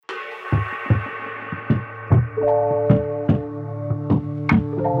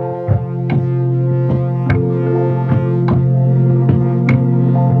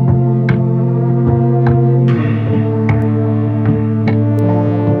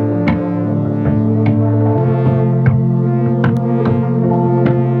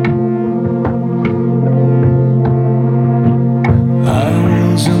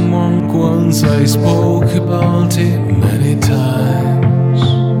I spoke about it many times.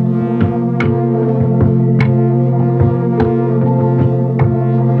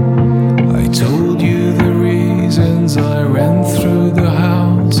 I told you the reasons I ran through the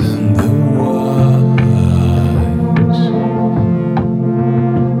house and the wise.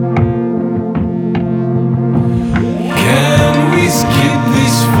 Can we skip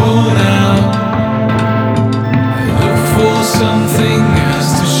this for now? I look for something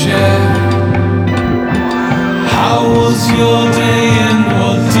else to share. How was your day and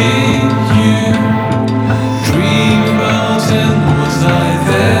what did you dream about, and was I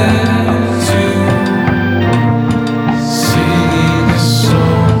there too, singing a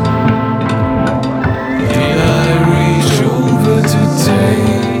song? Did I reach over to take